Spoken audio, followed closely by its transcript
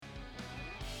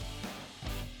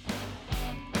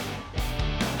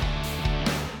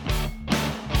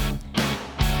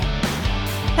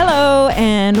Hello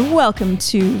and welcome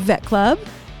to Vet Club.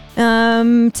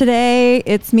 Today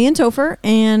it's me and Topher,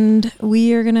 and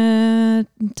we are gonna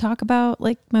talk about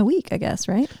like my week, I guess,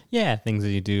 right? Yeah, things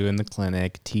that you do in the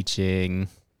clinic, teaching,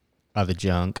 other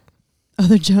junk.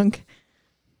 Other junk.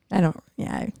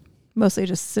 I mostly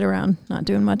just sit around not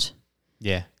doing much.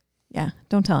 Yeah. Yeah,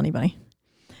 don't tell anybody.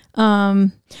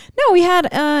 No, we had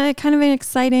kind of an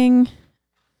exciting,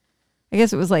 I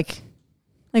guess it was like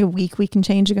a week and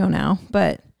change ago now,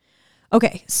 but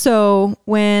okay. So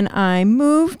when I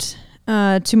moved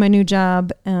to my new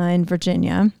job in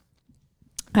Virginia,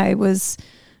 I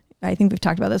think we've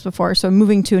talked about this before. So I'm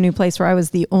moving to a new place where I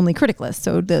was the only criticalist.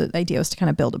 So the idea was to kind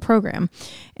of build a program.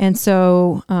 And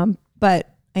so,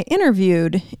 but I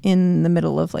interviewed in the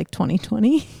middle of like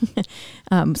 2020.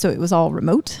 So it was all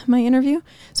remote, my interview.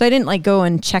 So I didn't like go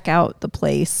and check out the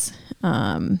place.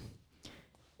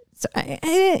 So I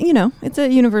it's a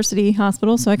university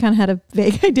hospital, so I kind of had a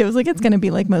vague idea. I was like, it's going to be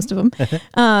like most of them.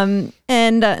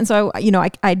 And so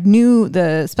I knew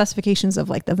the specifications of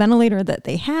like the ventilator that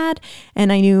they had,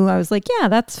 and I knew I was like, yeah,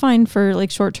 that's fine for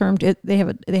like short term. They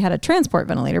had a transport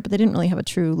ventilator, but they didn't really have a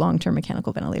true long term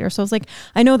mechanical ventilator. So I was like,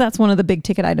 I know that's one of the big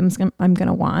ticket items I'm going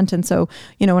to want. And so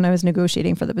when I was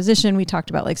negotiating for the position, we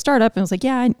talked about like startup, and I was like,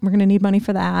 yeah, we're going to need money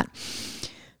for that.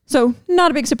 So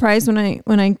not a big surprise when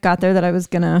I got there that I was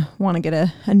going to want to get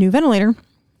a new ventilator.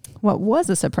 What was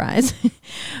a surprise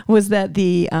was that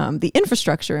the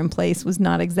infrastructure in place was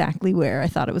not exactly where I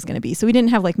thought it was going to be. So we didn't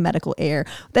have like medical air.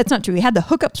 That's not true. We had the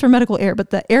hookups for medical air,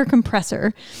 but the air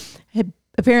compressor had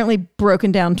apparently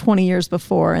broken down 20 years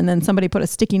before. And then somebody put a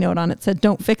sticky note on it, said,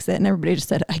 don't fix it. And everybody just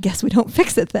said, I guess we don't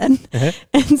fix it then. Uh-huh.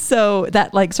 And so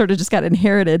that like sort of just got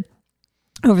inherited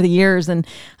over the years. And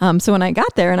so when I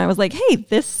got there and I was like, hey,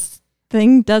 this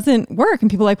thing doesn't work. And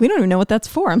people are like, we don't even know what that's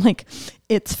for. I'm like,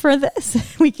 it's for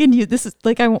this. We can use this. Is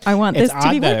like, I want this to be working. It's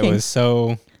odd that it was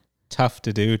so tough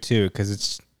to do too, because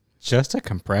it's just a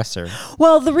compressor.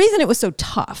 Well, the reason it was so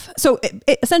tough. So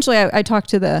essentially I talked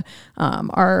to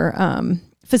our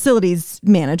facilities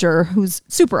manager, who's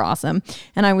super awesome.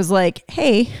 And I was like,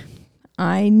 hey,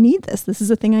 I need this. This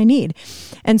is a thing I need.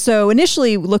 And so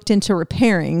initially we looked into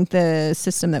repairing the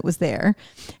system that was there.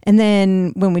 And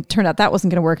then when we turned out that wasn't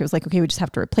going to work, it was like, okay, we just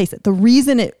have to replace it. The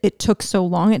reason it took so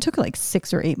long, it took like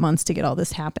 6 or 8 months to get all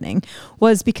this happening,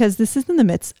 was because this is in the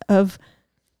midst of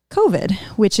COVID,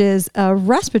 which is a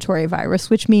respiratory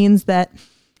virus, which means that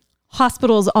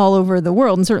hospitals all over the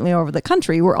world and certainly all over the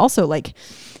country were also like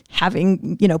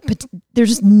having, they're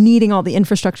just needing all the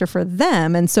infrastructure for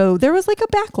them. And so there was like a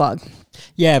backlog.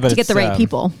 Yeah, but to get the right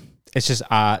people. It's just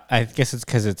I guess it's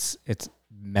because it's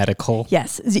medical.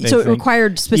 Yes, so it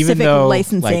required specific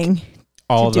licensing. Like,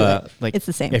 all the like, it's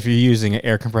the same. If you're using an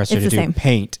air compressor to do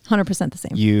paint, 100% the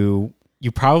same.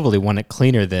 You probably want it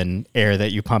cleaner than air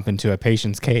that you pump into a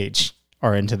patient's cage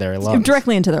or into their lungs.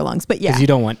 Directly into their lungs, but yeah, because you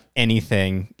don't want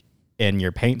anything in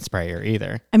your paint sprayer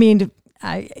either. I mean,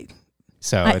 I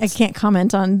can't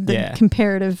comment on the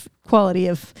comparative quality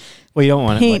of you don't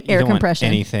want paint air compression.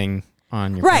 Anything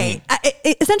on your paint.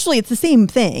 Essentially, it's the same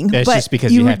thing. It's but just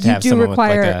because you have to have someone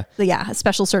require, with a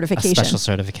special certification. A special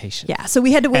certification. Yeah, so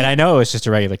we had to wait. And I know it's just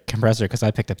a regular compressor because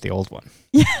I picked up the old one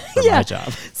for my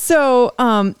job. So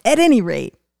at any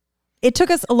rate, it took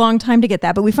us a long time to get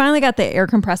that, but we finally got the air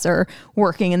compressor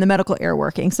working and the medical air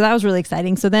working. So that was really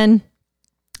exciting. So then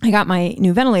I got my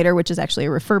new ventilator, which is actually a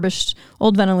refurbished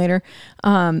old ventilator.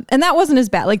 And that wasn't as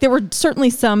bad. Like there were certainly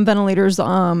some ventilators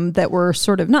that were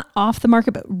sort of not off the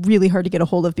market, but really hard to get a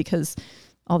hold of because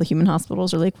all the human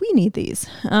hospitals are like, we need these.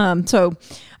 So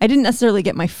I didn't necessarily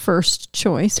get my first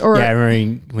choice. Or I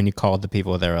remember when you called the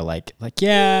people, they were like,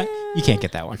 yeah, you can't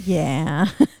get that one. Yeah.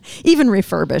 Even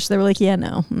refurbished. They were like, yeah,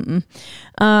 no.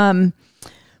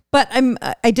 But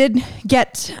I did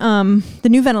get the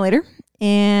new ventilator,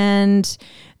 and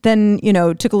then,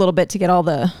 took a little bit to get all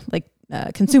the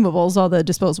consumables, all the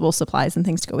disposable supplies and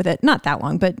things to go with it. Not that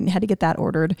long, but had to get that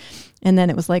ordered. And then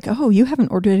it was like, oh, you haven't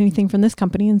ordered anything from this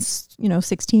company in,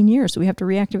 16 years. So we have to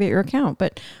reactivate your account,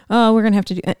 but we're going to have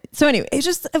to do it. So anyway, it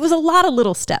was a lot of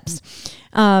little steps,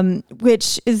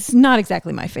 which is not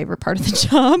exactly my favorite part of the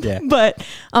job,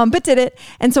 but did it.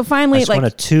 And so finally, I just want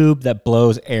a tube that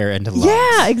blows air into lungs.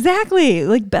 Yeah, exactly.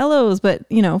 Like bellows, but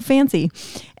fancy.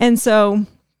 And so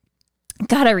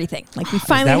got everything. Like we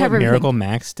finally have everything. Miracle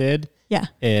Max did? Yeah.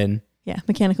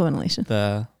 Mechanical ventilation.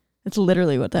 It's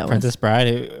literally what that Princess Bride.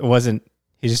 It wasn't.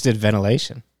 He just did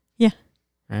ventilation. Yeah.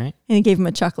 Right. And he gave him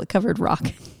a chocolate covered rock.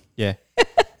 Yeah.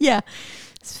 Yeah.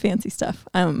 It's fancy stuff.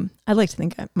 I'd like to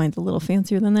think mine's a little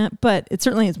fancier than that, but it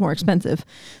certainly is more expensive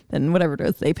than whatever it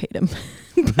is they paid him.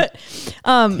 But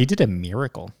he did a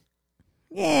miracle.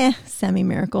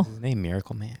 semi-miracle. His name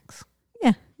Miracle Max.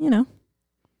 Yeah, you know.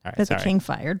 All right, That the sorry. king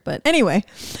fired. But anyway,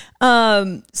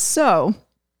 so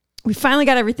we finally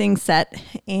got everything set.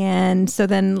 And so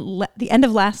then the end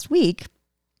of last week,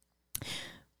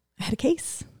 I had a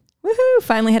case. Woohoo!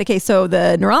 Finally had a case. So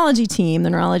the neurology team, the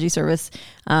neurology service,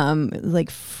 like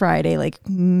Friday, like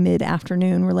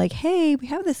mid-afternoon, we're like, hey, we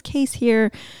have this case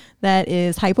here that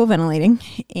is hypoventilating.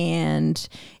 And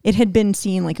it had been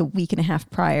seen like a week and a half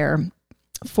prior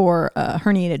for a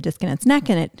herniated disc in its neck,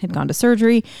 and it had gone to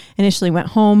surgery. Initially went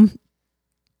home,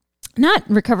 not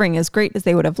recovering as great as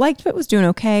they would have liked, but was doing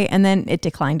okay. And then it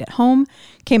declined at home,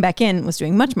 came back in, was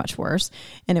doing much, much worse,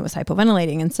 and it was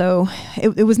hypoventilating. And so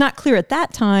it was not clear at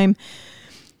that time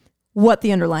what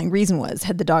the underlying reason was.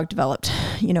 Had the dog developed,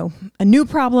 a new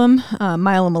problem,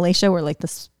 myelomalacia, where like the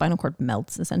spinal cord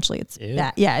melts, essentially. It's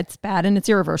bad. Yeah, it's bad and it's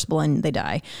irreversible and they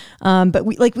die. But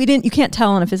you can't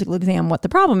tell on a physical exam what the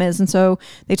problem is. And so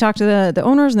they talked to the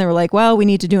owners and they were like, well, we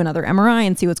need to do another MRI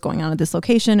and see what's going on at this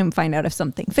location and find out if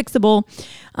something fixable.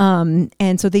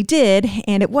 And so they did,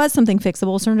 and it was something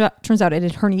fixable. Turns out it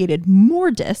had herniated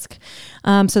more disc.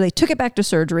 So they took it back to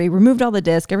surgery, removed all the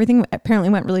disc. Everything apparently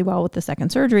went really well with the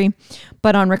second surgery.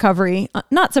 But on recovery,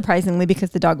 not surprisingly, because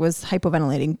the dog was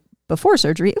hypoventilating before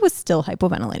surgery, it was still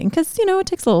hypoventilating because, it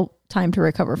takes a little time to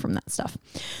recover from that stuff.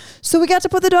 So we got to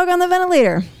put the dog on the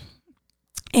ventilator.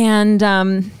 And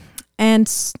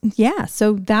yeah,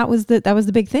 so that was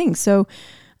the big thing. So,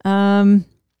 I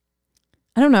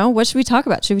don't know. What should we talk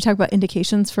about? Should we talk about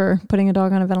indications for putting a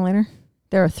dog on a ventilator?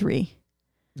 There are 3.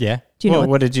 Yeah. Do you know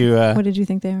what did you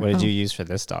think they are? What did you use for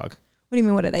this dog? What do you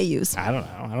mean? What did I use? I don't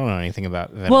know. I don't know anything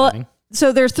about ventilating. Well,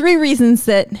 so there's 3 reasons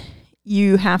that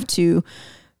you have to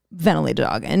ventilate a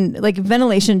dog. And like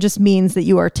ventilation just means that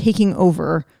you are taking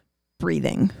over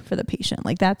breathing for the patient.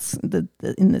 Like that's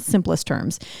in the simplest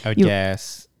terms. I would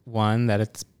guess one, that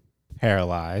it's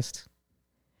paralyzed,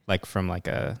 like from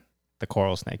the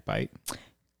coral snake bite.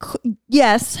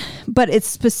 Yes, but it's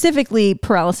specifically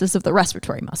paralysis of the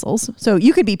respiratory muscles. So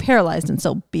you could be paralyzed and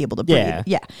still be able to breathe.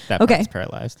 Yeah. That okay. part's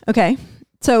paralyzed. Okay.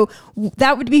 So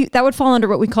that would fall under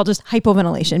what we call just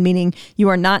hypoventilation, meaning you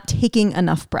are not taking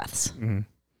enough breaths. Mm-hmm.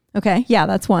 Okay. Yeah,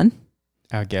 that's one.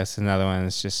 I guess another one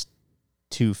is just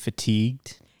too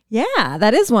fatigued. Yeah,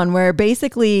 that is one where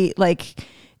basically like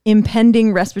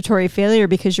impending respiratory failure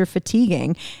because you're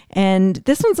fatiguing. And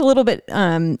this one's a little bit,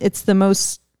 it's the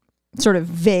most sort of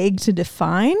vague to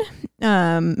define.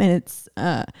 And it's,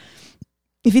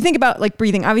 if you think about like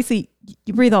breathing, obviously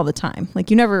you breathe all the time.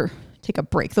 Like you never take a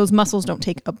break. Those muscles don't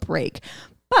take a break.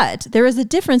 But there is a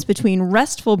difference between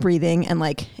restful breathing and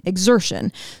like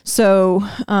exertion. So,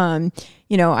 I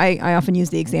often use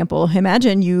the example,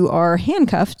 imagine you are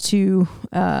handcuffed to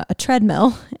a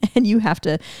treadmill and you have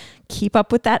to keep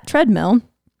up with that treadmill,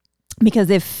 because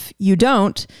if you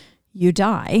don't, you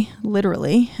die,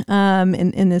 literally,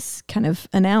 in this kind of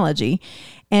analogy.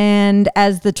 And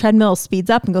as the treadmill speeds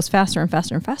up and goes faster and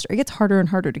faster and faster, it gets harder and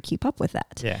harder to keep up with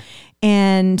that. Yeah.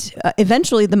 And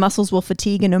eventually the muscles will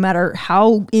fatigue, and no matter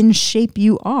how in shape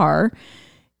you are,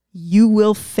 you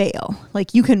will fail.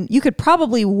 Like you could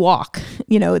probably walk,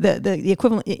 the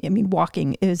equivalent. I mean,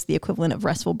 walking is the equivalent of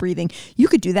restful breathing. You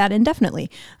could do that indefinitely,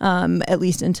 at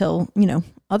least until,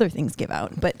 other things give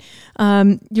out. But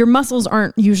your muscles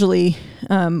aren't usually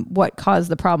what cause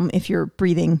the problem if you're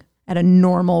breathing at a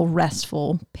normal,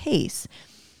 restful pace.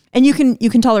 And you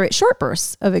can tolerate short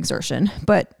bursts of exertion,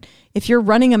 but if you're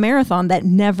running a marathon that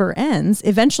never ends,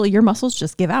 eventually your muscles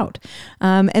just give out.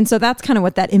 And so that's kind of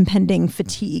what that impending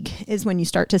fatigue is, when you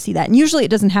start to see that. And usually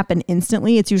it doesn't happen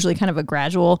instantly. It's usually kind of a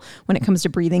gradual when it comes to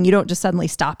breathing. You don't just suddenly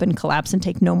stop and collapse and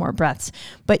take no more breaths,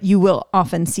 but you will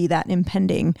often see that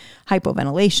impending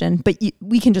hypoventilation. But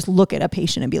we can just look at a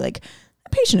patient and be like,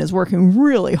 patient is working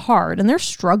really hard and they're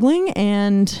struggling,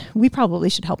 and we probably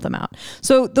should help them out.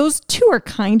 So those 2 are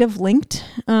kind of linked,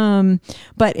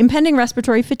 but impending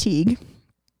respiratory fatigue,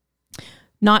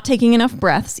 not taking enough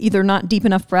breaths, either not deep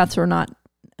enough breaths or not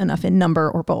enough in number,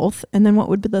 or both. And then what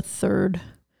would be the third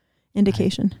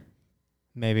indication?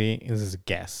 Maybe this is a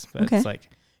guess, but Okay. It's like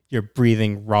you're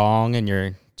breathing wrong and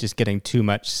you're just getting too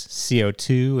much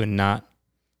CO2 and not,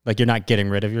 like you're not getting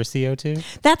rid of your CO2.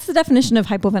 That's the definition of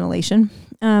hypoventilation,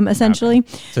 essentially.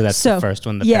 Okay. So that's the first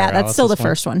one. That's still the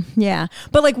first one. Yeah.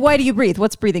 But like, why do you breathe?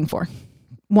 What's breathing for?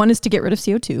 One is to get rid of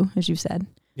CO2, as you said.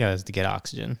 Yeah, that's to get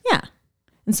oxygen. Yeah.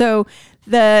 And so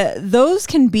those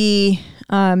can be,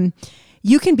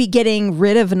 you can be getting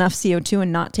rid of enough CO2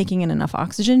 and not taking in enough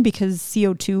oxygen, because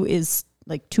CO2 is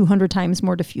like 200 times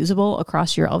more diffusible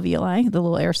across your alveoli, the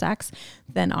little air sacs,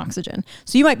 than oxygen.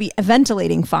 So you might be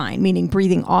ventilating fine, meaning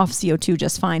breathing off CO2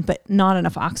 just fine, but not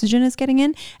enough oxygen is getting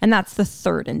in. And that's the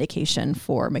third indication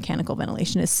for mechanical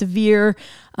ventilation, is severe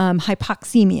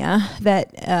hypoxemia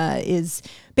that is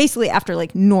basically after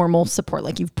like normal support,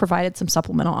 like you've provided some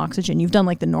supplemental oxygen, you've done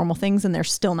like the normal things and they're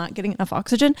still not getting enough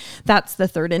oxygen. That's the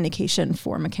third indication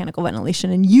for mechanical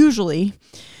ventilation. And usually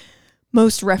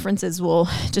most references will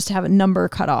just have a number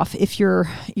cut off. If your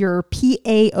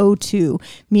PaO2,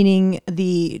 meaning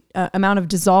the amount of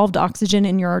dissolved oxygen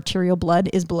in your arterial blood,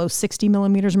 is below 60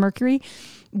 millimeters of mercury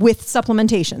with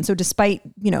supplementation. So despite,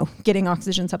 getting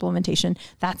oxygen supplementation,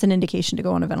 that's an indication to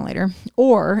go on a ventilator.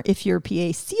 Or if your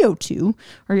PaCO2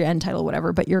 or your end tidal,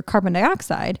 whatever, but your carbon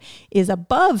dioxide is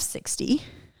above 60,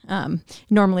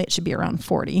 normally it should be around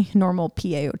 40. Normal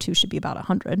PaO2 should be about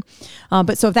 100.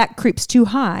 But so if that creeps too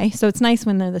high, so it's nice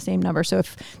when they're the same number. So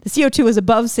if the CO2 is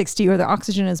above 60 or the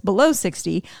oxygen is below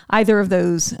 60, either of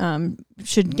those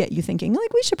should get you thinking,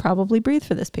 like, we should probably breathe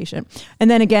for this patient.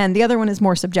 And then again, the other one is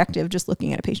more subjective, just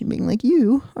looking at a patient being like,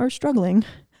 you are struggling.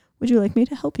 Would you like me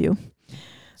to help you?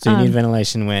 So you need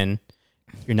ventilation when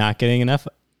you're not getting enough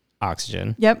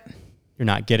oxygen. Yep. You're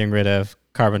not getting rid of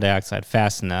carbon dioxide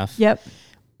fast enough. Yep.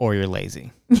 Or you're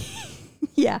lazy.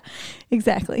 Yeah,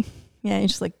 exactly. Yeah, you're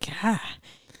just like, you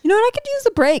know what? I could use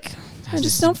a break.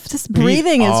 Just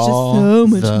breathing is just so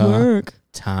much work.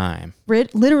 Time.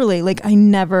 Literally, like I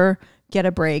never get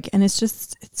a break, and it's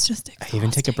just exhausting. I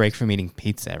even take a break from eating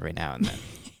pizza every now and then.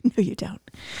 No, you don't.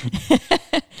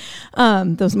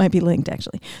 Those might be linked,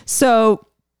 actually. So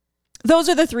those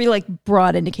are the three like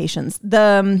broad indications.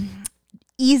 The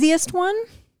easiest one,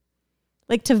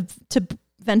 like to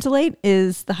ventilate,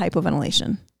 is the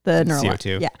hypoventilation, the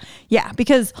CO2. Yeah,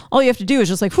 because all you have to do is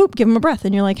just like whoop, give them a breath,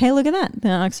 and you're like, hey, look at that, the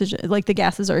oxygen, like the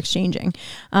gases are exchanging.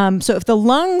 So if the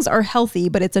lungs are healthy,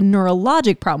 but it's a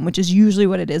neurologic problem, which is usually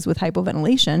what it is with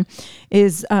hypoventilation,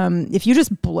 is if you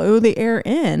just blow the air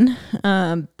in,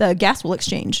 the gas will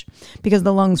exchange because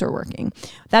the lungs are working.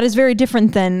 That is very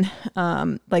different than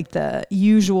like the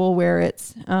usual where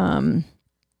it's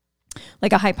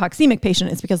like a hypoxemic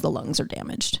patient. It's because the lungs are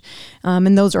damaged.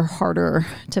 And those are harder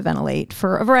to ventilate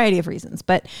for a variety of reasons.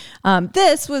 But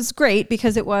this was great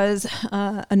because it was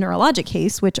a neurologic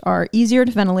case, which are easier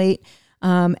to ventilate.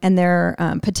 And their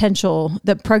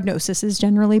the prognosis is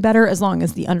generally better as long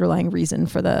as the underlying reason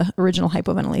for the original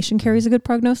hypoventilation carries a good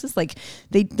prognosis. Like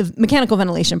the mechanical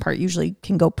ventilation part usually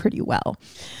can go pretty well.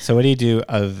 So what do you do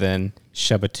other than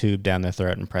shove a tube down their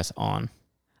throat and press on?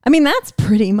 I mean, that's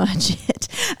pretty much it.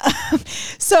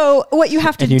 So what you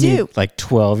have to do... need like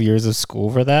 12 years of school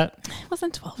for that? It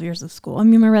wasn't 12 years of school. I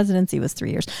mean, my residency was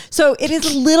 3 years. So it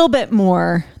is a little bit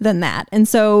more than that. And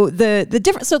so the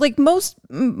difference, so like most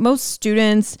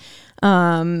students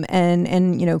and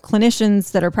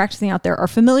clinicians that are practicing out there are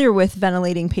familiar with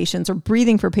ventilating patients or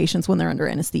breathing for patients when they're under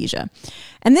anesthesia.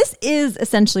 And this is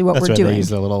essentially what we're doing. They use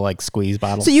the little like squeeze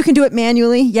bottle. So you can do it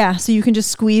manually. Yeah. So you can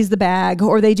just squeeze the bag,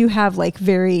 or they do have like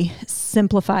very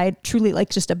simplified, truly like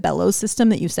just a bellows system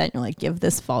that you set and you're like, give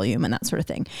this volume and that sort of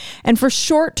thing. And for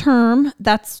short term,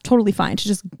 that's totally fine to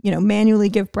just, manually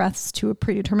give breaths to a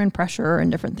predetermined pressure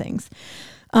and different things.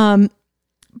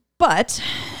 But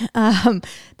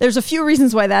there's a few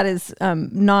reasons why that is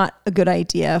not a good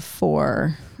idea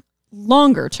for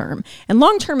longer term. And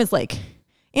long term is like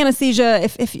anesthesia.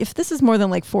 If this is more than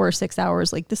like 4 or 6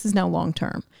 hours, like this is now long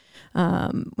term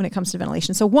when it comes to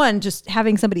ventilation. So one, just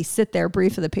having somebody sit there,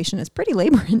 breathe for the patient is pretty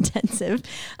labor intensive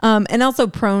and also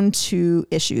prone to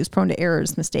issues, prone to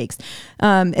errors, mistakes.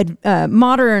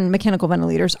 Modern mechanical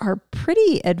ventilators are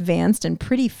pretty advanced and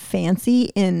pretty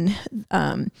fancy in...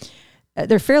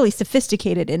 they're fairly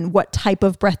sophisticated in what type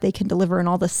of breath they can deliver and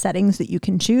all the settings that you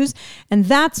can choose. And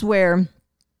that's where,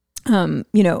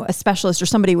 a specialist or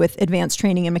somebody with advanced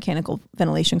training in mechanical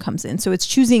ventilation comes in. So it's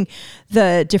choosing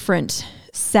the different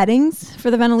settings for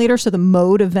the ventilator. So the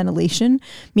mode of ventilation,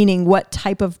 meaning what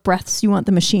type of breaths you want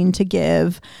the machine to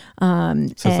give. So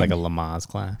it's like a Lamaze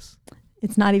class.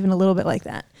 It's not even a little bit like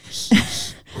that.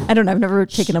 I don't know. I've never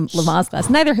taken a Lamaze class.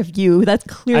 Neither have you. That's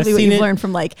clearly what you've learned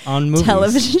from like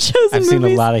television shows and I've movies. seen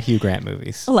a lot of Hugh Grant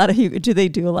movies. A lot of Hugh. Do they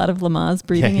do a lot of Lamaze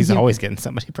breathing? Yeah, he's always getting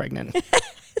somebody pregnant.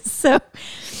 So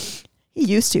he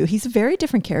used to. He's a very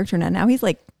different character now. Now he's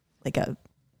like a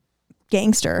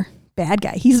gangster bad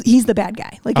guy. He's the bad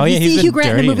guy. Like if you see Hugh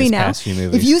Grant in a movie now,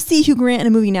 if you see Hugh Grant in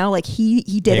a movie now, like he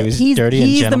did it.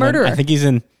 He's the murderer. I think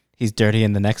he's dirty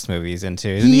in the next movie he's into.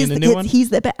 Isn't he in the new one?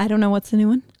 I don't know what's the new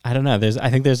one. I don't know. I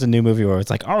think there's a new movie where it's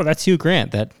like, oh, that's Hugh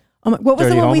Grant. That what was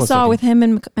the one we saw with him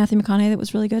and Matthew McConaughey that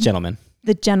was really good? Gentleman.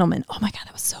 The Gentleman. Oh my God,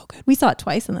 that was so good. We saw it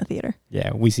twice in the theater.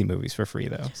 Yeah, we see movies for free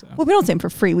though. So. Well, we don't see them for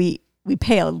free. We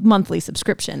pay a monthly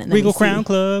subscription. And then Regal Crown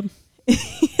Club.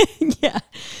 Yeah.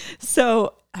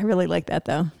 So I really like that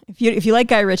though. If you like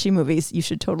Guy Ritchie movies, you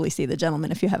should totally see The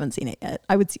Gentleman if you haven't seen it yet.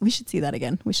 We should see that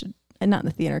again. We should, and not in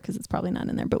the theater because it's probably not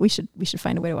in there, but we should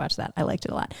find a way to watch that. I liked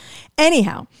it a lot.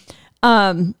 Anyhow,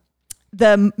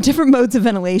 the different modes of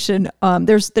ventilation,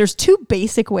 there's two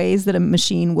basic ways that a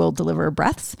machine will deliver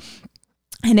breaths.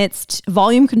 And it's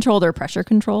volume controlled or pressure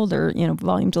controlled, or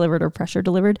volume delivered or pressure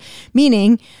delivered,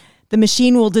 meaning the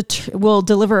machine will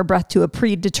deliver a breath to a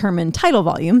predetermined tidal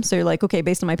volume. So you're like, okay,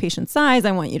 based on my patient's size,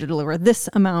 I want you to deliver this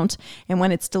amount. And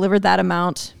when it's delivered that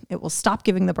amount, it will stop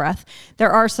giving the breath.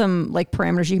 There are some like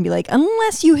parameters you can be like,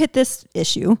 unless you hit this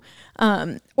issue,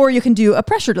 or you can do a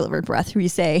pressure delivered breath where you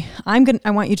say, I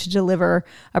want you to deliver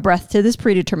a breath to this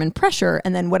predetermined pressure,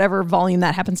 and then whatever volume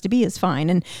that happens to be is fine.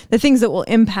 And the things that will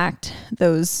impact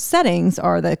those settings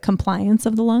are the compliance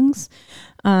of the lungs,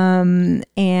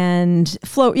 and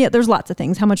flow. Yeah, there's lots of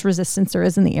things, how much resistance there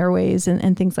is in the airways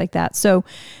and things like that. So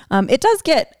it does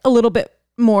get a little bit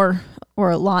more or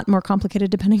a lot more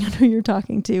complicated depending on who you're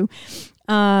talking to.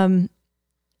 And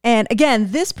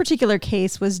again, this particular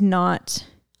case was not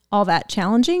all that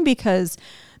challenging because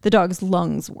the dog's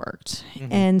lungs worked.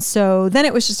 Mm-hmm. And so then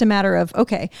it was just a matter of,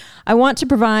 okay, I want to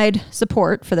provide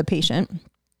support for the patient.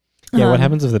 Yeah, what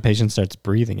happens if the patient starts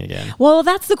breathing again? Well,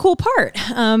 that's the cool part.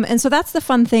 And so that's the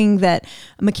fun thing that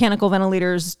mechanical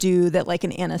ventilators do that like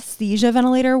an anesthesia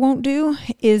ventilator won't do,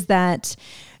 is that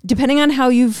depending on how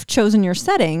you've chosen your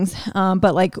settings,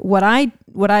 but like what I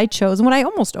chose and what I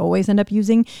almost always end up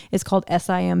using is called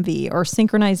SIMV, or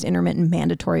synchronized intermittent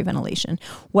mandatory ventilation.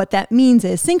 What that means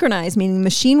is synchronized, meaning the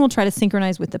machine will try to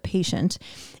synchronize with the patient.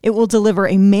 It will deliver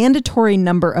a mandatory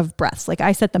number of breaths. Like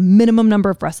I set the minimum number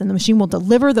of breaths and the machine will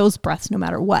deliver those breaths no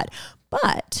matter what.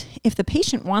 But if the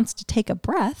patient wants to take a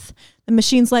breath, the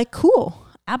machine's like, cool,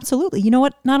 absolutely. You know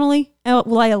what? Not only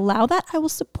will I allow that, I will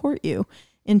support you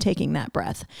in taking that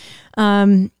breath.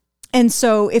 And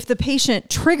so if the patient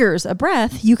triggers a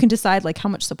breath, you can decide like how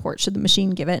much support should the machine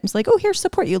give it. It's like, oh, here,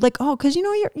 support you. Like, oh, because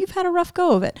you've had a rough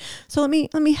go of it. So let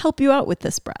me help you out with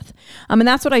this breath. And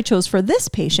that's what I chose for this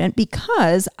patient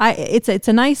because it's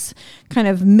a nice kind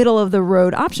of middle of the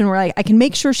road option where I can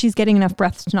make sure she's getting enough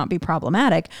breaths to not be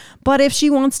problematic. But if she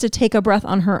wants to take a breath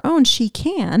on her own, she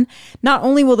can. Not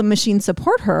only will the machine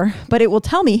support her, but it will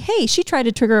tell me, hey, she tried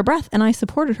to trigger a breath and I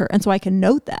supported her. And so I can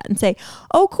note that and say,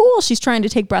 oh, cool, she's trying to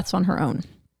take breaths on her own.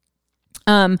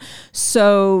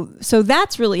 So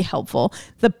that's really helpful.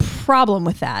 The problem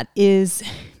with that is,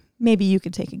 maybe you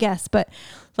could take a guess, but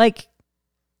like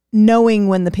knowing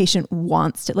when the patient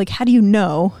wants to, like, how do you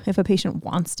know if a patient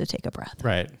wants to take a breath?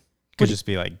 Right. Could just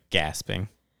be like gasping.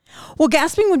 Well,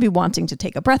 gasping would be wanting to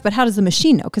take a breath, but how does the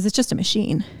machine know? Because it's just a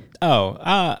machine. Oh,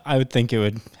 I would think it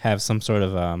would have some sort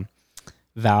of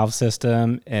valve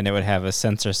system, and it would have a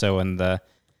sensor. So when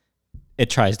it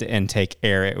tries to intake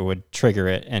air, it would trigger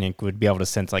it, and it would be able to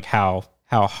sense like how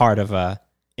hard of a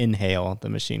inhale the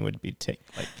machine would be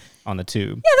like on the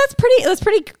tube. Yeah, that's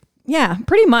pretty. Yeah,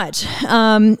 pretty much.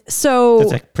 So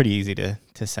that's like pretty easy to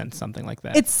sense something like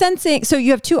that. It's sensing. So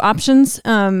you have two options,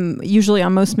 usually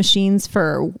on most machines,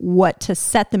 for what to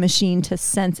set the machine to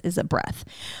sense is a breath.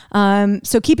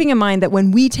 So keeping in mind that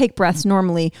when we take breaths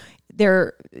normally,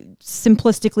 they're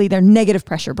negative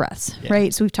pressure breaths,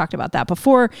 right? So we've talked about that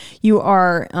before. You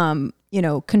are,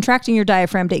 contracting your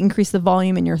diaphragm to increase the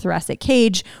volume in your thoracic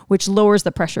cage, which lowers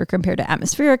the pressure compared to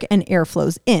atmospheric, and air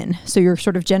flows in. So you're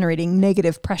sort of generating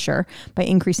negative pressure by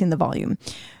increasing the volume.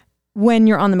 When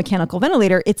you're on the mechanical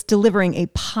ventilator, it's delivering a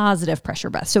positive pressure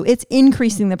breath. So it's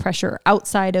increasing the pressure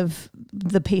outside of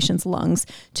the patient's lungs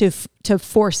to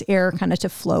force air kind of to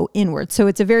flow inward. So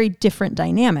it's a very different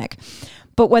dynamic.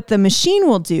 But what the machine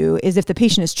will do is, if the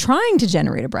patient is trying to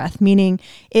generate a breath, meaning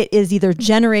it is either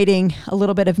generating a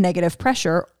little bit of negative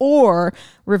pressure or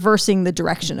reversing the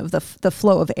direction of the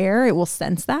flow of air, it will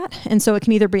sense that. And so it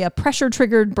can either be a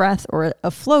pressure-triggered breath or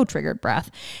a flow-triggered breath.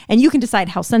 And you can decide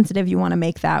how sensitive you want to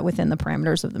make that within the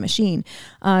parameters of the machine.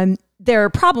 There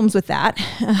are problems with that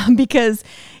because,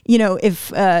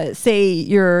 if say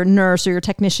your nurse or your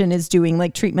technician is doing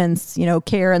like treatments,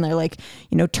 care, and they're like,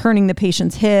 turning the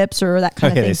patient's hips or that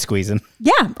kind of thing. They squeeze them.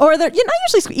 Yeah. Or they're not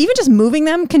usually, even just moving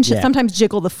them can sometimes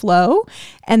jiggle the flow.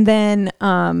 And then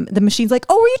the machine's like,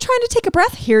 oh, were you trying to take a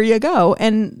breath? Here you go.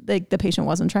 And the patient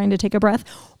wasn't trying to take a breath.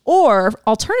 Or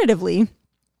alternatively,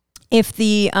 if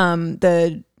the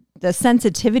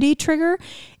sensitivity trigger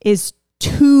is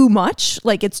too much,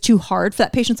 like it's too hard for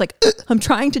that patient's like, I'm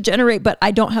trying to generate, but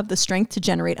I don't have the strength to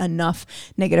generate enough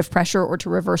negative pressure or to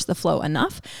reverse the flow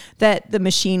enough, that the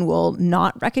machine will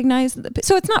not recognize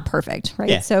so it's not perfect, right?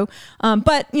 Yeah. So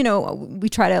but we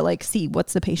try to like see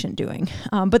what's the patient doing.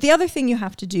 But the other thing you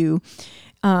have to do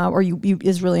or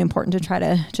is really important to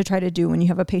try to do when you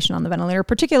have a patient on the ventilator,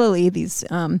 particularly these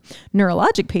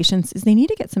neurologic patients, is they need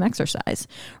to get some exercise,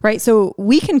 right? So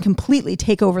we can completely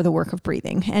take over the work of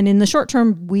breathing, and in the short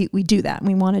term, we do that, and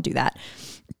we want to do that.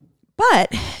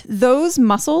 But those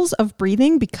muscles of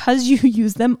breathing, because you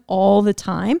use them all the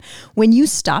time, when you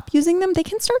stop using them, they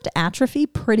can start to atrophy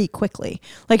pretty quickly.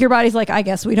 Like your body's like, I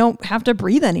guess we don't have to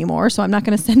breathe anymore, so I'm not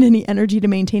going to send any energy to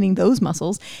maintaining those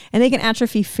muscles. And they can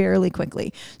atrophy fairly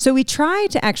quickly. So we try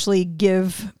to actually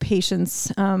give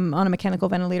patients on a mechanical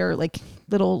ventilator like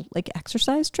little like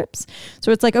exercise trips.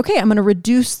 So it's like, okay, I'm going to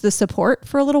reduce the support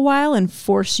for a little while and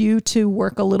force you to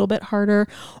work a little bit harder,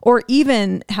 or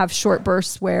even have short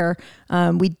bursts where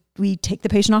we take the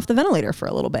patient off the ventilator for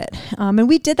a little bit. And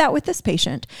we did that with this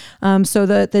patient. So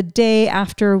the day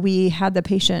after we had the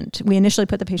patient, we initially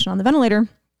put the patient on the ventilator.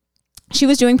 She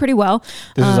was doing pretty well.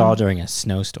 This was all during a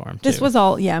snowstorm, too. This was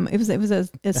all, yeah, it was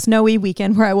a snowy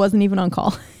weekend where I wasn't even on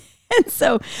call. And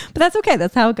so, but that's okay.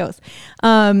 That's how it goes.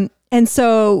 And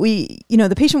so we,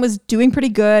 the patient was doing pretty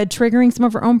good, triggering some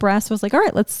of her own breaths. So I was like, all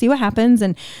right, let's see what happens.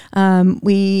 And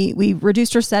we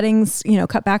reduced her settings,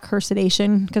 cut back her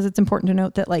sedation, because it's important to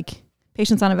note that like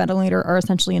patients on a ventilator are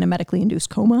essentially in a medically induced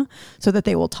coma so that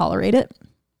they will tolerate it.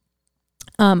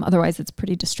 Otherwise, it's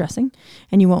pretty distressing,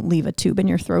 and you won't leave a tube in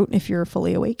your throat if you're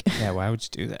fully awake. Yeah, why would you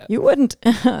do that? You wouldn't.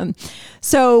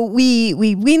 So we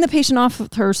weaned the patient off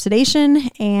of her sedation,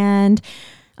 and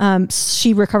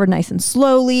she recovered nice and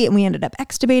slowly, and we ended up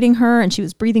extubating her, and she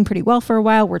was breathing pretty well for a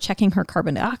while. We're checking her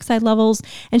carbon dioxide levels,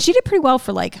 and she did pretty well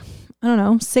for like,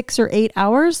 6 or 8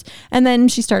 hours. And then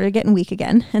she started getting weak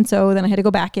again. And so then I had to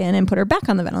go back in and put her back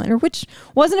on the ventilator, which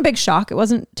wasn't a big shock. It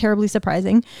wasn't terribly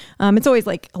surprising. It's always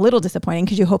like a little disappointing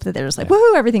because you hope that they're just like,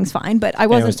 woohoo, everything's fine. But I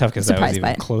wasn't surprised by it. It was tough because I was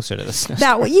even closer to this.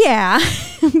 Yeah.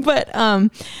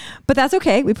 But that's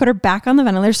okay. We put her back on the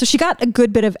ventilator. So she got a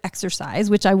good bit of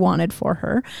exercise, which I wanted for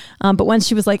her. But once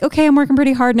she was like, okay, I'm working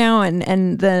pretty hard now.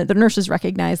 And the nurses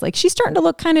recognized like she's starting to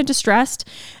look kind of distressed.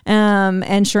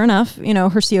 And sure enough, her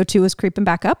CO2 was creeping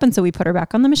back up. And so we put her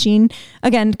back on the machine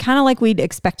again, kind of like we'd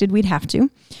expected we'd have to.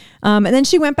 And then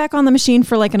she went back on the machine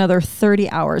for like another 30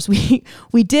 hours.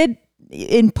 We did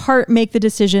in part make the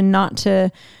decision not to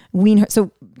wean her.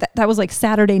 So that was like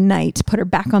Saturday night, put her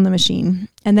back on the machine.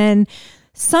 And then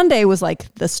Sunday was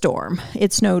like the storm.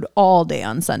 It snowed all day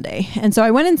on Sunday. And so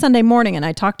I went in Sunday morning and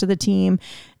I talked to the team,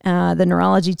 the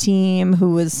neurology team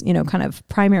who was, kind of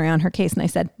primary on her case. And I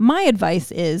said, my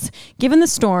advice is, given the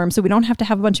storm, so we don't have to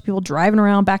have a bunch of people driving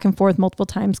around back and forth multiple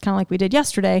times, kind of like we did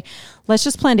yesterday, let's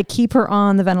just plan to keep her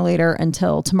on the ventilator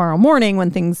until tomorrow morning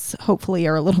when things hopefully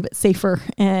are a little bit safer.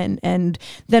 And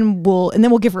then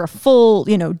we'll give her a full,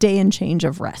 day and change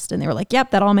of rest. And they were like,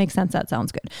 yep, that all makes sense. That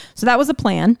sounds good. So that was a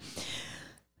plan.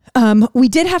 We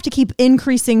did have to keep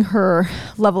increasing her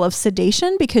level of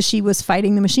sedation because she was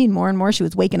fighting the machine more and more. She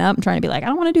was waking up and trying to be like, I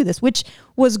don't want to do this, which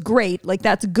was great. Like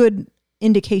that's a good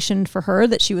indication for her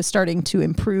that she was starting to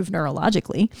improve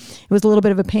neurologically. It was a little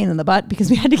bit of a pain in the butt because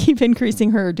we had to keep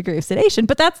increasing her degree of sedation,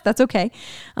 but that's okay.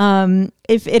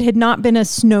 If it had not been a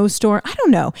snowstorm, I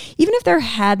don't know, even if there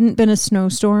hadn't been a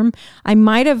snowstorm, I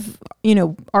might have,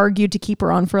 argued to keep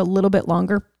her on for a little bit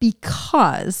longer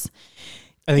because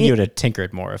I think you would have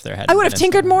tinkered more if there had. I would have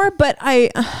tinkered more, but I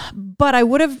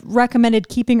would have recommended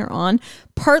keeping her on,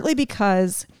 partly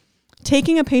because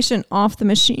taking a patient off the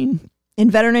machine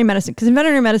in veterinary medicine, because in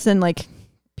veterinary medicine, like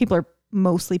people are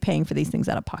mostly paying for these things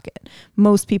out of pocket.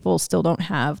 Most people still don't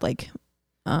have like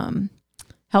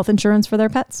health insurance for their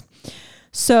pets.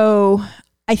 So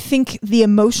I think the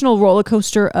emotional roller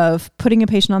coaster of putting a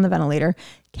patient on the ventilator,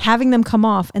 having them come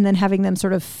off and then having them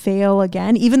sort of fail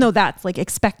again, even though that's like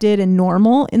expected and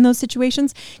normal in those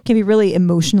situations, can be really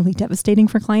emotionally devastating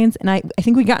for clients. And I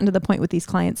think we gotten to the point with these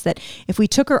clients that if we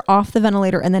took her off the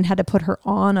ventilator and then had to put her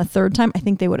on a third time, I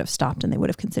think they would have stopped and they would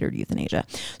have considered euthanasia.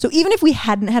 So even if we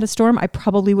hadn't had a storm, I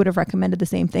probably would have recommended the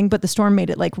same thing, but the storm made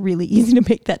it like really easy to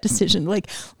make that decision. Like,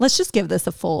 let's just give this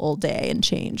a full day and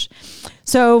change.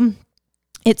 So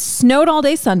it snowed all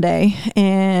day Sunday,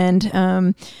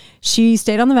 and she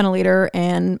stayed on the ventilator,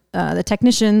 and the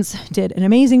technicians did an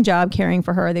amazing job caring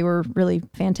for her. They were really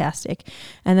fantastic.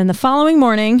 And then the following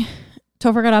morning,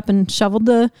 Topher got up and shoveled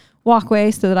the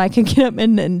walkway so that I could get up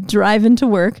and drive into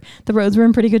work. The roads were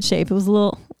in pretty good shape.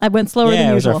 I went slower than usual.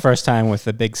 Yeah, it was our first time with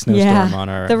the big snowstorm on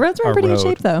our the roads were in pretty good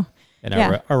shape though. And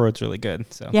Yeah. our road's really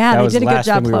good. So Yeah, that they was did a the good last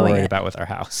job thing we were plowing worried it. about with our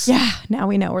house. Yeah, now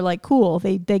we know. We're like, cool.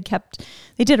 They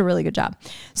did a really good job.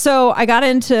 So I got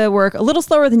into work a little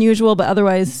slower than usual, but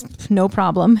otherwise no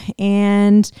problem.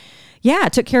 And yeah,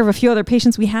 took care of a few other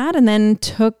patients we had, and then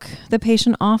took the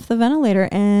patient off the ventilator,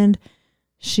 and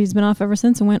she's been off ever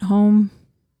since and went home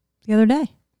the other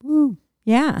day. Woo.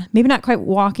 Yeah, maybe not quite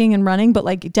walking and running, but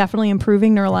like definitely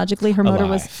improving neurologically. Her motor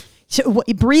was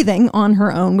breathing on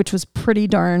her own, which was pretty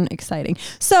darn exciting.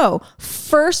 So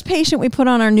first patient we put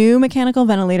on our new mechanical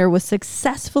ventilator was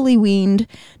successfully weaned,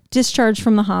 discharged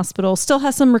from the hospital, still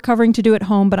has some recovering to do at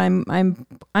home, but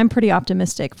I'm pretty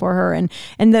optimistic for her. And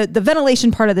the ventilation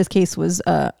part of this case was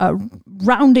a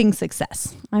rounding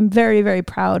success. I'm very, very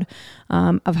proud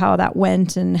of how that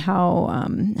went and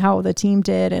how the team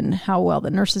did and how well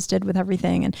the nurses did with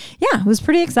everything. And yeah, it was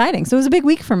pretty exciting. So it was a big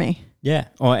week for me. Yeah.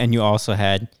 Oh, and you also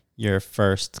had your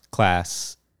first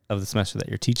class of the semester that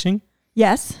you're teaching.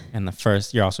 Yes. And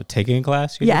you're also taking a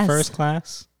class. You had your first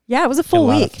class. Yeah, it was a full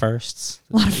week. A lot of firsts.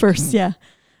 A lot of firsts, yeah.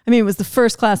 I mean, it was the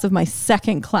first class of my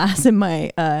second class in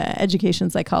my education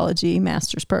psychology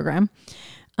master's program.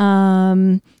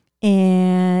 And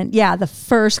yeah, the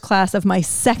first class of my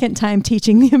second time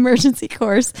teaching the emergency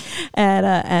course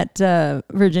at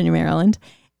Virginia, Maryland.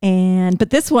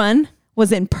 But this one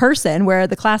was in person, where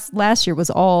the class last year was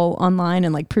all online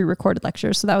and like pre-recorded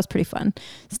lectures. So that was pretty fun,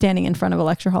 standing in front of a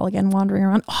lecture hall again, wandering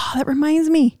around. Oh, that reminds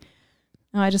me.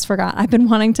 Oh, I just forgot. I've been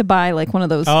wanting to buy like one of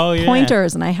those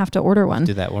pointers, and I have to order one.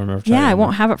 Do that when we're Yeah, I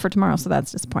won't have it for tomorrow, so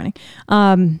that's disappointing.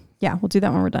 Yeah, we'll do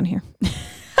that when we're done here.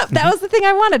 That was the thing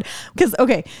I wanted. Because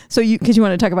you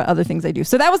want to talk about other things I do.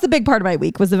 So that was the big part of my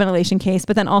week, was the ventilation case.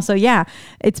 But then also, yeah,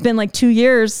 it's been like 2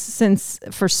 years since,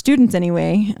 for students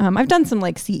anyway. I've done some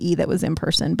like CE that was in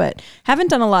person, but haven't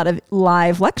done a lot of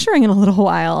live lecturing in a little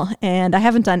while. And I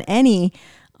haven't done any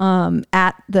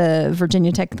at the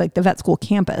Virginia Tech, like the vet school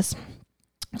campus.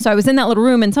 So I was in that little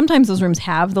room, and sometimes those rooms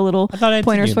have the little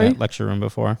pointers for you. Lecture room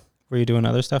before. Were you doing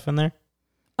other stuff in there?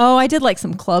 Oh, I did like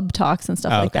some club talks and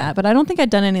stuff like that, but I don't think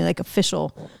I'd done any like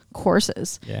official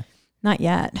courses. Yeah. Not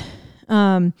yet.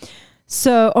 I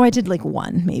did like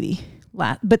one maybe,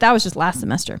 but that was just last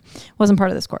semester. Wasn't part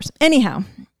of this course. Anyhow,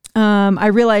 I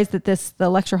realized that the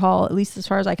lecture hall, at least as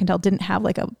far as I can tell, didn't have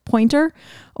like a pointer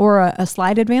or a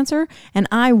slide advancer. And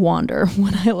I wander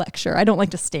when I lecture. I don't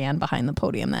like to stand behind the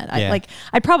podium.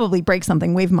 I'd probably break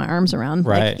something waving my arms around.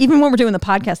 Right. Like, even when we're doing the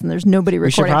podcast and there's nobody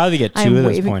recording. We should probably get two of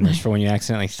those pointers for when you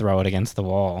accidentally throw it against the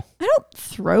wall. I don't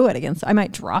throw it against. I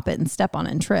might drop it and step on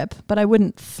it and trip, but I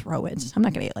wouldn't throw it. I'm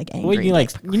not going to get like angry. Well, you're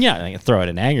not going to throw it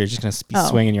in anger. You're just going to be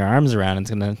swinging your arms around. It's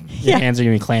going to, your hands are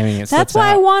going to be clamming. That's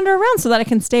why I wander around, so that I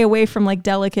can stay away from like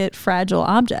delicate, fragile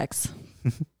objects.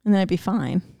 And then I'd be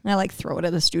fine. I like throw it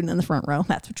at a student in the front row.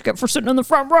 That's what you get for sitting in the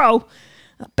front row.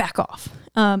 Back off.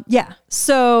 Yeah.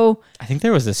 So I think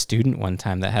there was a student one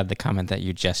time that had the comment that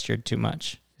you gestured too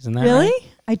much. Isn't that really? Right?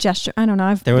 I gesture. I don't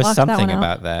know. There was something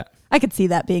about that. I could see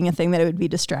that being a thing, that it would be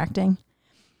distracting.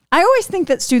 I always think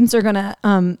that students are going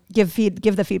to give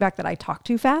the feedback that I talk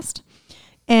too fast.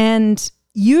 And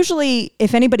usually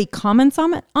if anybody comments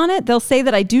on it, they'll say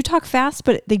that I do talk fast,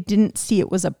 but they didn't see it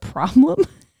was a problem,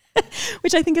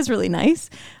 which I think is really nice.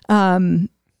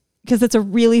 Because it's a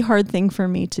really hard thing for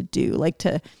me to do.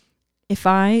 If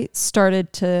I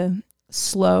started to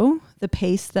slow the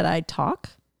pace that I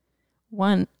talk,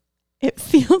 it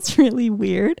feels really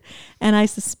weird, and I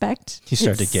suspect you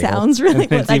start to giggle. Sounds really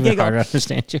it's I even giggle. harder to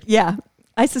understand you. Yeah,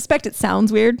 I suspect it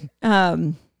sounds weird.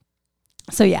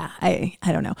 So yeah, I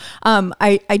don't know.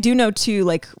 I do know too,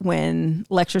 like when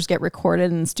lectures get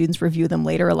recorded and students review them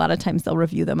later, a lot of times they'll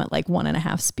review them at like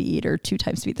 1.5 speed or 2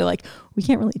 times speed. They're like, we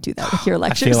can't really do that with your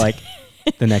lectures. I feel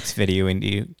like the next video we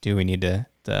need to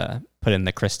put in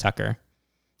the Chris Tucker.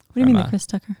 What do you mean the Chris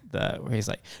Tucker? Where he's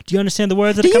like, do you understand the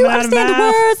words that are coming out of my mouth? Do you understand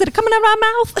the words that are coming out of my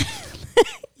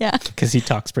mouth? Yeah. Because he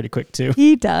talks pretty quick too.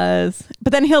 He does.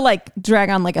 But then he'll like drag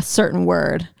on like a certain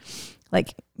word.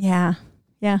 Like, yeah.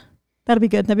 That'll be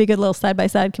good. That'd be a good little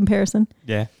side-by-side comparison.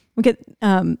 Yeah. We'll get,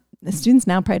 the students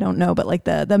now probably don't know, but like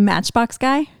the Matchbox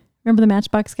guy. Remember the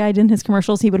Matchbox guy in his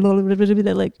commercials? He would like, do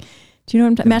you know what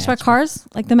I'm talking about? Matchbox cars?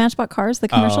 Like the Matchbox cars, the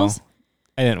commercials? Oh.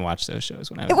 I didn't watch those shows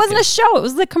when I was It wasn't a show. It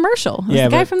was the commercial. It was the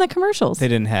guy from the commerciurs. They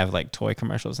didn't have like toy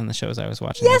commercials in the shows I was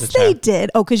watching. Yes, they did.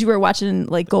 Oh, because you were watching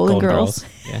like Golden Girls.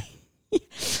 Yeah.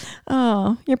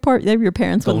 Oh, your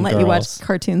parents wouldn't let you watch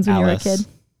cartoons when you were a kid.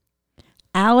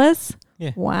 Alice?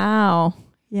 Yeah. Wow.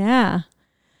 Yeah.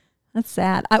 That's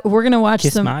sad. We're gonna watch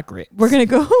Kiss some. my grits. We're gonna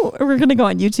go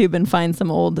on YouTube and find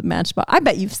some old Matchbox. I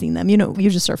bet you've seen them. You know, you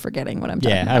just are forgetting what I'm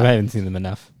talking about. Yeah, I haven't seen them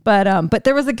enough. But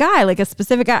there was a guy, like a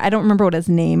specific guy. I don't remember what his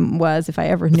name was. If I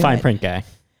ever knew Fine it. print guy.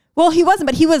 Well, he wasn't,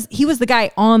 but he was the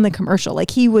guy on the commercial.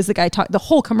 Like he was the guy the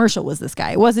whole commercial was this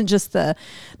guy. It wasn't just the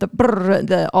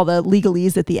all the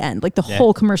legalese at the end. Like the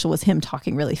whole commercial was him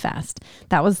talking really fast.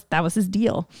 That was his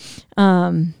deal.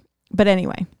 But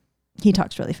anyway, he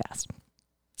talks really fast.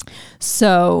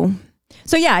 So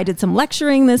yeah, I did some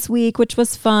lecturing this week, which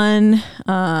was fun.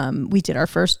 We did our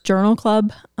first journal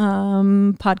club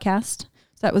podcast.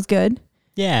 So that was good.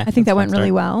 Yeah. I think that went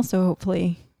really well. So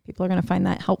hopefully people are going to find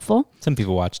that helpful. Some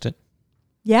people watched it.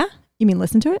 Yeah? You mean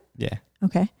listen to it? Yeah.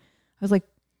 Okay. I was like,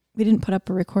 we didn't put up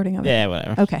a recording of it. Yeah,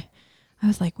 whatever. Okay. I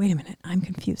was like, wait a minute, I'm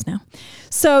confused now.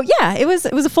 So yeah, it was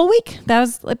a full week. It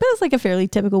was like a fairly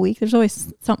typical week. There's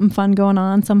always something fun going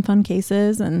on, some fun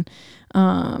cases, and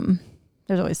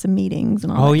there's always some meetings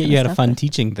and all. Oh that yeah, kind you of had a stuff. fun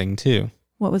teaching thing too.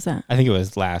 What was that? I think it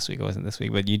was last week. It wasn't this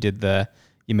week, but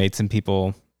you made some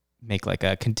people make like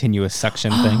a continuous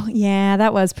suction Oh, thing. yeah,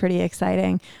 that was pretty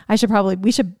exciting. I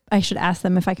should ask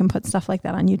them if I can put stuff like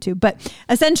that on YouTube. But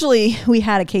essentially, we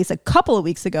had a case a couple of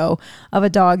weeks ago of a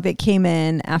dog that came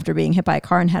in after being hit by a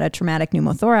car and had a traumatic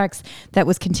pneumothorax that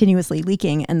was continuously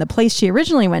leaking. And the place she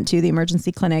originally went to, the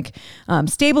emergency clinic,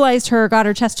 stabilized her, got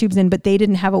her chest tubes in, but they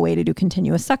didn't have a way to do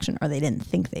continuous suction, or they didn't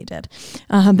think they did.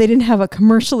 They didn't have a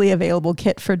commercially available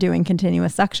kit for doing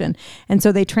continuous suction. And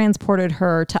so they transported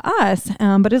her to us,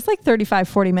 but it's like 35,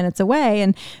 40 minutes away,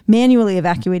 and manually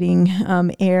evacuating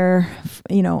air,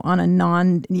 on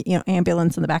a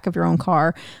ambulance in the back of your own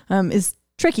car is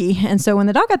tricky. And so when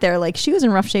the dog got there, like she was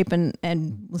in rough shape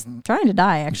and was trying to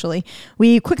die, actually.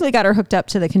 We quickly got her hooked up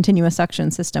to the continuous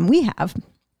suction system we have.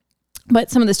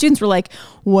 But some of the students were like,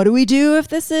 what do we do if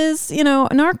this is, in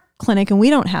our clinic and we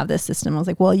don't have this system? I was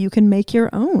like, well, you can make your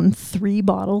own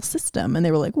 3-bottle system. And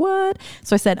they were like, what?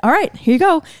 So I said, all right, here you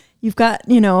go. You've got,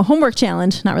 a homework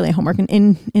challenge, not really a homework, an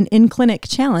in-clinic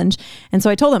challenge. And so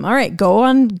I told them, all right, go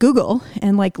on Google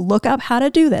and look up how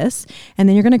to do this. And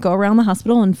then you're going to go around the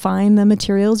hospital and find the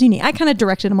materials you need. I kind of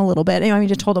directed them a little bit. I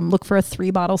just told them, look for a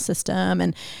 3-bottle system.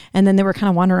 And then they were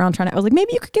kind of wandering around I was like,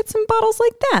 maybe you could get some bottles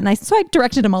like that. And so I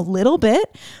directed them a little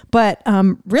bit, but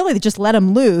really just let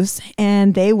them loose.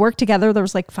 And they worked together. There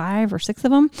was 5 or 6 of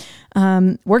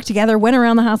them, worked together, went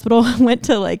around the hospital, went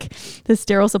to the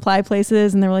sterile supply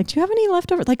places. And they were like, do you have any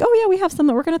leftover? Oh yeah, we have some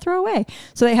that we're going to throw away.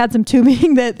 So they had some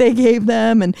tubing that they gave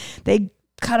them, and they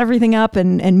cut everything up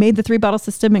and made the 3-bottle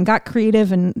system and got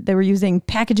creative. And they were using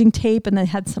packaging tape, and they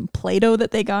had some Play-Doh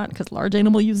that they got because Large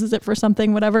Animal uses it for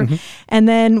something, whatever. Mm-hmm. And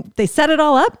then they set it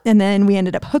all up, and then we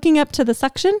ended up hooking up to the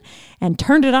suction and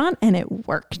turned it on, and it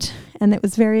worked. And it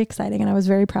was very exciting, and I was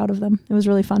very proud of them. It was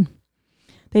really fun.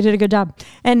 They did a good job.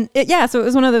 And so it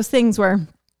was one of those things where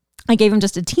I gave them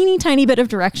just a teeny tiny bit of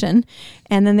direction,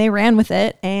 and then they ran with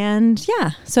it. And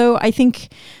so I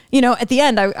think, at the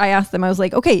end, I asked them, I was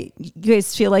like, okay, you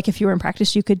guys feel like if you were in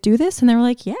practice, you could do this? And they were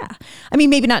like, yeah. I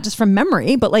mean, maybe not just from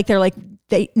memory, but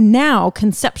they now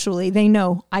conceptually, they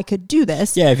know I could do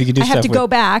this. Yeah. If you could do I have to go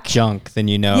back. Junk, then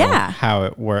how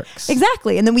it works.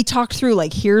 Exactly. And then we talked through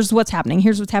here's what's happening.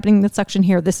 Here's what's happening with suction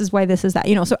here. This is why this is that,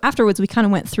 So afterwards we kind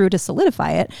of went through to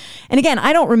solidify it. And again,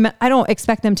 I don't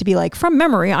expect them to be from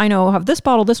memory, I know I have this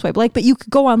bottle this way, but you could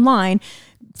go online,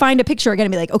 find a picture again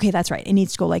and be like, okay, that's right. It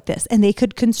needs to go like this. And they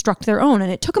could construct their own. And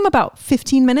it took them about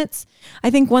 15 minutes. I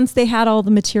think once they had all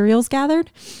the materials gathered,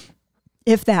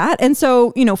 if that. And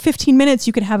so, 15 minutes,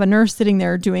 you could have a nurse sitting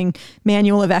there doing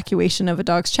manual evacuation of a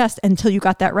dog's chest until you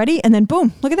got that ready. And then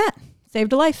boom, look at that.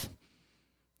 Saved a life.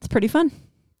 It's pretty fun.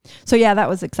 So that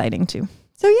was exciting too.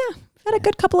 So had a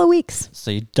good couple of weeks. So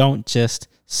you don't just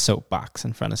soapbox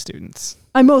in front of students.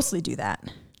 I mostly do that.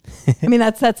 I mean,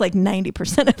 that's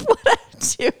 90% of what I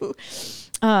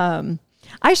do.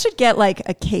 I should get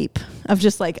a cape of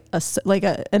just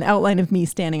an outline of me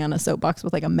standing on a soapbox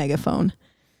with a megaphone.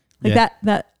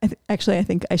 That actually, I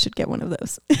think I should get one of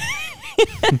those.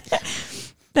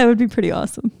 That would be pretty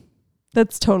awesome.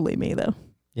 That's totally me though.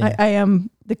 Yeah. I am,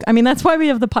 that's why we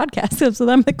have the podcast. So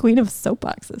I'm the queen of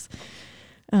soapboxes.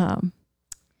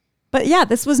 But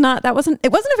it wasn't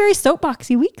a very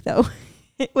soapboxy week though.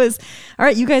 It was, all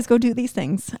right, you guys go do these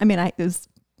things. It was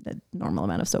a normal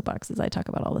amount of soapboxes. I talk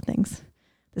about all the things.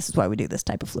 This is why we do this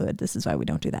type of fluid. This is why we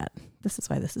don't do that. This is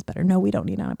why this is better. No, we don't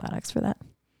need antibiotics for that.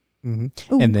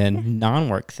 Mm-hmm. And then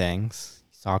non-work things.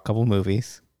 Saw a couple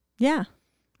movies. Yeah.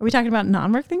 Are we talking about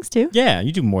non-work things too? Yeah,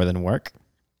 you do more than work.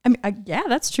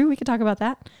 That's true. We could talk about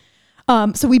that.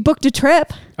 So we booked a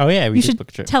trip. Oh yeah, we should book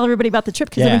a trip. Tell everybody about the trip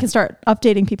because then we can start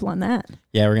updating people on that.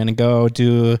 Yeah, we're gonna go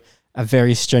do a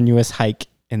very strenuous hike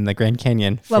in the Grand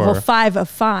Canyon. Level 5 of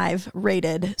 5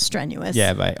 rated strenuous.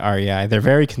 Yeah, by REI. They're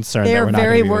very concerned They that are we're not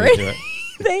very going to be able to do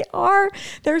it. They are.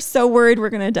 They're so worried we're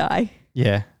going to die.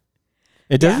 Yeah.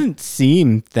 It doesn't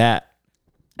seem that...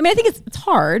 I mean, I think it's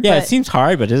hard. Yeah, but, it seems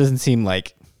hard, but it doesn't seem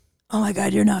like... oh my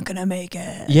God, you're not going to make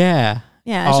it. Yeah.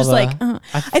 Yeah, it's just like...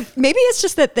 maybe it's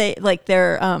just that they, like,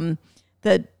 they're...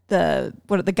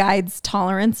 the guide's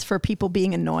tolerance for people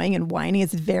being annoying and whiny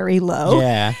is very low.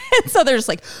 Yeah. And so they're just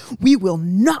like, we will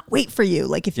not wait for you.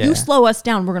 Like, if you slow us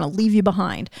down, we're going to leave you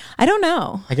behind. I don't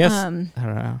know. I guess, I don't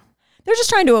know. They're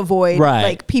just trying to avoid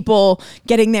like people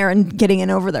getting there and getting in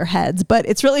over their heads. But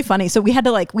it's really funny. So we had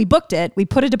to we booked it, we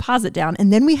put a deposit down,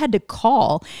 and then we had to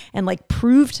call and like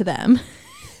prove to them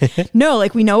no,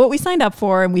 like we know what we signed up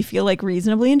for and we feel like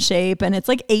reasonably in shape. And it's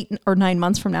like 8 or 9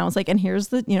 months from now. It's like, and here's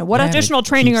the, what additional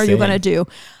training are you going to do?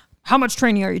 How much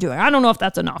training are you doing? I don't know if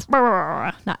that's enough.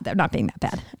 They're not being that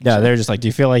bad. Actually. Yeah, they're just like, do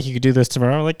you feel like you could do this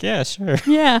tomorrow? I'm like, yeah, sure.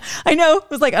 Yeah, I know. It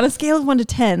was like on a scale of 1 to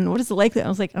 10, what is it like? I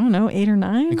was like, I don't know, 8 or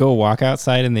 9. Go walk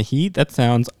outside in the heat? That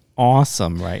sounds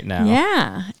awesome right now.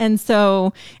 Yeah. And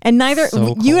so, and neither,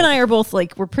 you and I are both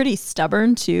like, we're pretty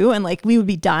stubborn too. And like, we would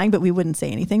be dying, but we wouldn't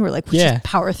say anything. We're like, we just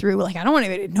power through. We're like, I don't want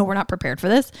anybody to know we're not prepared for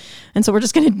this. And so we're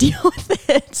just going to deal with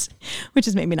it, which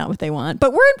is maybe not what they want.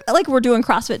 But we're doing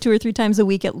CrossFit 2 or 3 times a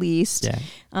week at least.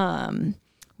 Yeah.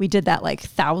 We did that like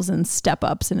 1,000 step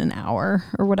ups in an hour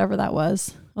or whatever that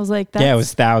was. I was like, yeah, it was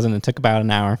 1,000. It took about an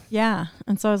hour. Yeah.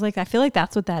 And so I was like, I feel like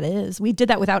that's what that is. We did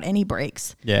that without any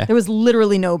breaks. Yeah. There was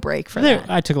literally no break for that.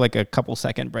 I took like a couple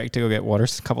second break to go get water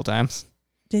a couple times.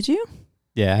 It you?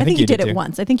 Yeah. I think you did it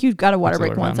once. I think you got a water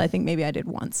break once. I think maybe I did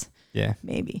once. Yeah.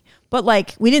 Maybe. But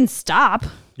like, we didn't stop.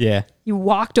 Yeah. You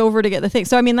walked over to get the thing.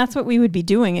 So, I mean, that's what we would be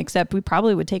doing, except we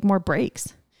probably would take more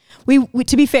breaks. We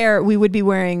to be fair, we would be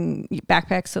wearing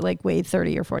backpacks that like weighed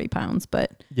 30 or 40 pounds,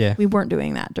 but we weren't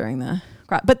doing that during the...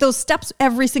 But those steps,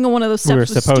 every single one of those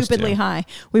steps was stupidly high.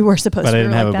 We were supposed to. But I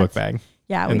didn't have a book bag.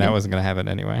 Yeah. And that wasn't going to happen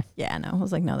anyway. Yeah, no. I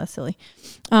was like, no, that's silly.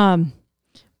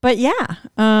 But yeah.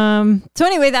 So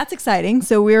anyway, that's exciting.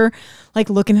 So we're like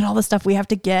looking at all the stuff we have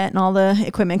to get and all the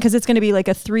equipment because it's going to be like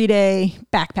a 3-day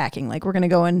backpacking. Like we're going to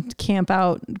go and camp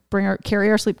out, carry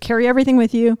our sleep, carry everything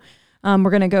with you. We're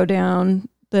going to go down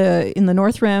in the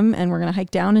North Rim and we're going to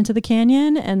hike down into the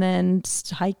canyon and then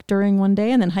hike during one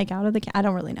day and then hike out of the I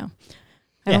don't really know.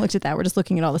 I haven't looked at that. We're just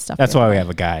looking at all the stuff. That's why we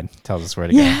have a guide. Tells us where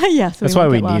to go. Yeah. So that's why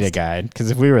we need a guide. Because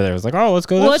if we were there, it was like, oh, let's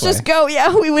go this way. Let's just go.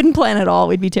 Yeah, we wouldn't plan at all.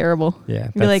 We'd be terrible. Yeah,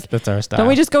 we'd be like, that's our style. Don't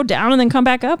we just go down and then come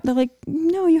back up? They're like,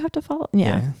 no, you have to follow.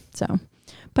 Yeah. So,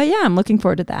 but yeah, I'm looking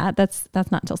forward to that. That's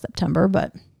not until September,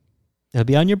 but it'll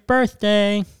be on your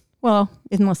birthday. Well,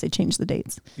 unless they change the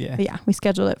dates. Yeah. But yeah, we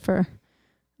scheduled it for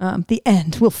the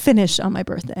end. We'll finish on my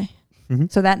birthday. Mm-hmm.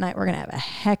 So that night we're going to have a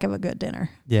heck of a good dinner.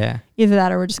 Yeah. Either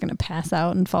that or we're just going to pass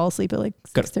out and fall asleep at like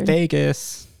 6:30. Go to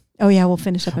Vegas. Oh yeah, we'll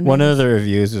finish up in One Vegas. of the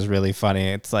reviews was really funny.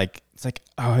 It's like,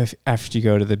 oh, if after you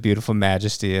go to the beautiful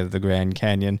majesty of the Grand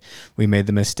Canyon, we made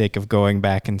the mistake of going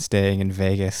back and staying in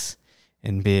Vegas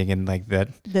and being in like the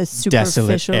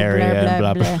desolate area.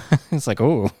 Blah, blah, blah. It's like,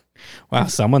 oh, wow,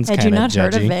 someone's kind of judgy. Had you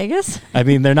not heard of Vegas? I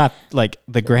mean, they're not like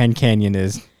the Grand Canyon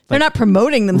is. Like, they're not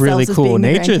promoting themselves really as cool being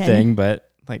nature the Grand Canyon. thing, but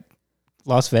like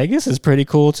Las Vegas is pretty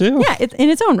cool too. Yeah, it's in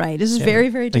its own right. This is very,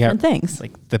 very different things.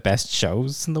 Like the best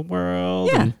shows in the world.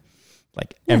 Yeah. And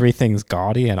like everything's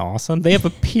gaudy and awesome. They have a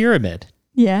pyramid.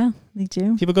 Yeah, they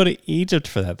do. People go to Egypt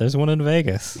for that. There's one in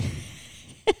Vegas.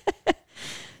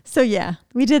 So yeah,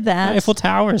 we did that. Eiffel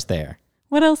Tower's there.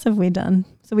 What else have we done?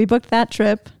 So we booked that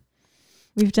trip.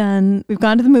 We've gone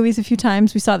to the movies a few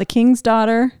times. We saw The King's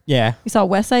Daughter. Yeah. We saw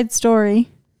West Side Story.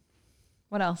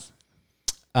 What else?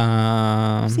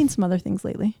 I've seen some other things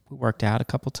lately. We worked out a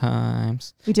couple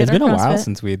times. We did. It's been a while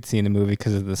since we had seen a movie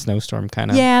because of the snowstorm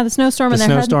kind of. Yeah, the snowstorm. And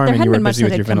you were busy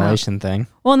with your ventilation thing.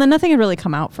 Well, and then nothing had really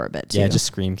come out for a bit too. Yeah, just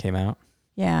Scream came out.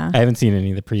 Yeah. I haven't seen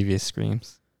any of the previous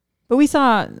Screams. But we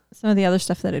saw some of the other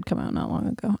stuff that had come out not long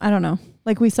ago. I don't know.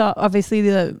 Like we saw obviously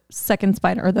the second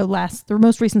the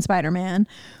most recent Spider-Man.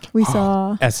 We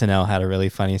saw SNL had a really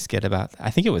funny skit about, I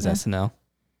think it was SNL.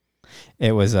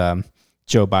 It was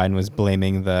Joe Biden was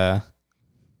blaming the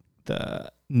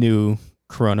new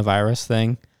coronavirus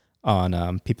thing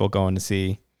on people going to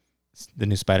see the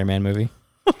new Spider-Man movie.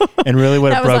 And really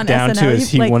what it broke down to is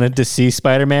he wanted to see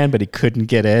Spider-Man, but he couldn't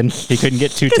get in. He couldn't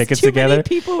get two tickets together. Many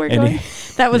people were going.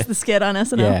 That was the skit on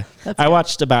SNL. Yeah. I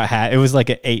watched about half. It was like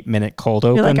an 8-minute cold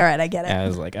open. You're like, all right, I get it. And I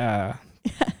was like,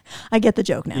 I get the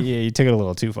joke now. Yeah, you took it a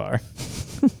little too far.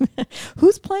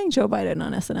 Who's playing Joe Biden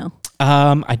on SNL?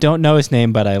 I don't know his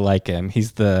name, but I like him.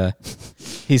 He's kind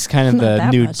of the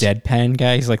new deadpan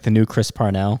guy. He's like the new Chris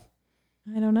Parnell.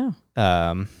 I don't know.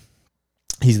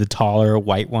 he's the taller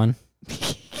white one.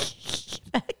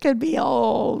 That could be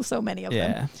so many of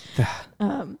them. Yeah.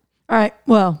 All right.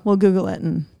 Well, we'll Google it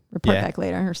and report back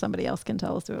later, or somebody else can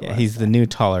tell us who it was. He's the new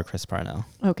taller Chris Parnell.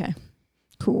 Okay.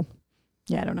 Cool.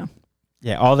 Yeah, I don't know.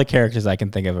 Yeah, all the characters I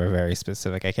can think of are very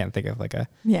specific. I can't think of like a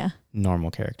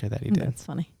normal character that he did. That's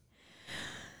funny.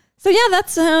 So yeah,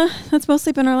 that's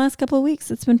mostly been our last couple of weeks.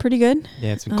 It's been pretty good.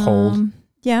 Yeah, it's been cold.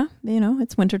 Yeah,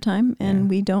 it's wintertime, and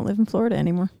we don't live in Florida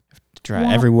anymore.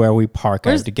 Everywhere we park,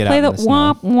 I have to get out in the snow.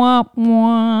 Womp, womp,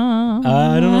 womp.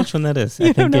 I don't know which one that is.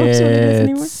 You don't know which one it is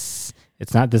anymore?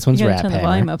 It's not this one's you gotta Rap turn Hammer. the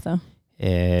volume up, though.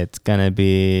 It's going to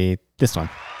be this one.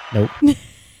 Nope.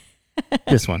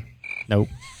 This one. Nope.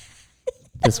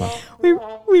 This one.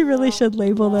 We really should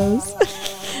label those.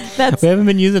 We haven't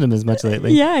been using them as much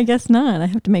lately. Yeah, I guess not. I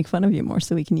have to make fun of you more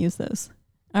so we can use those.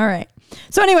 All right.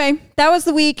 So anyway, that was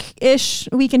the week-ish,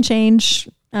 week and change.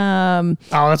 That's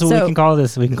what we can call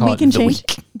this. We can call it the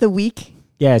week. The week.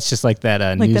 Yeah, it's just like that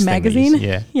like news the magazine.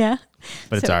 Yeah.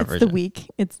 But it's our version. The week.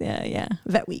 It's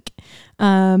Vet Week.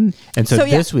 And so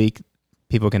this week,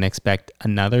 people can expect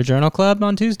another journal club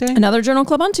on Tuesday. Another journal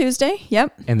club on Tuesday.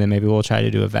 Yep. And then maybe we'll try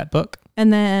to do a vet book.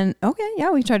 And then,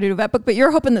 we try to do a vet book. But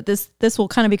you're hoping that this will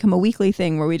kind of become a weekly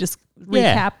thing where we just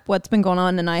recap what's been going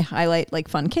on, and I highlight like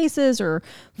fun cases or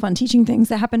fun teaching things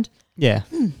that happened. Yeah.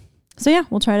 So yeah,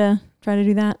 we'll try to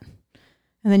do that.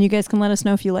 And then you guys can let us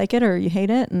know if you like it or you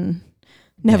hate it, and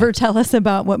never tell us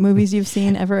about what movies you've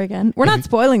seen ever again. We're not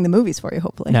spoiling the movies for you,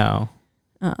 hopefully. No.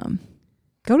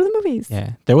 Go to the movies.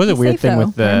 Yeah. There was a weird thing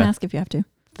with wear a mask if you have to.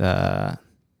 The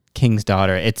King's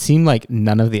Daughter. It seemed like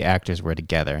none of the actors were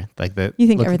together. You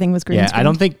think everything was green screen? I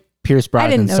don't think Pierce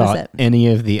Brosnan saw any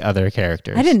of the other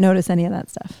characters. I didn't notice any of that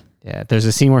stuff. Yeah, there's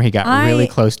a scene where he got really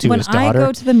close to his daughter. When I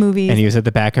go to the movies, and he was at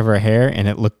the back of her hair, and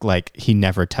it looked like he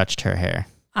never touched her hair.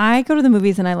 I go to the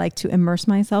movies and I like to immerse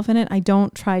myself in it. I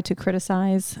don't try to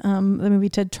criticize the movie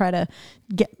to try to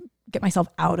get myself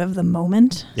out of the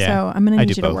moment. Yeah, so I'm going to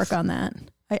need you both. to work on that.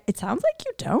 It sounds like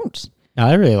you don't. No,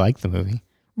 I really like the movie.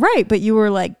 Right, but you were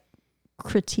like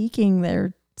critiquing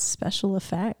their special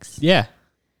effects. Yeah.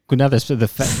 Well, now the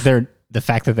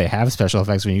fact that they have special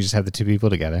effects when you just have the two people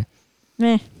together.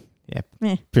 Meh. Yeah.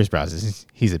 Meh. Pierce Brosnan,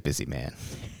 he's a busy man.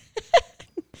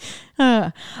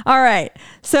 All right.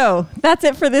 So that's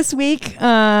it for this week.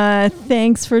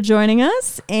 Thanks for joining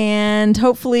us, and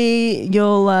hopefully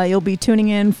you'll be tuning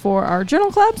in for our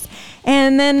journal clubs,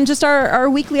 and then just our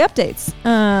weekly updates.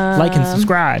 Like and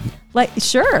subscribe.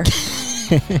 Sure.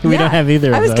 We don't have either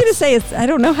of those. I was going to say, I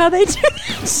don't know how they do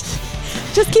that.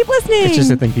 Just keep listening. It's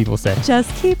just a thing people say.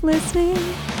 Just keep listening.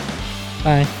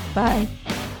 Bye. Bye.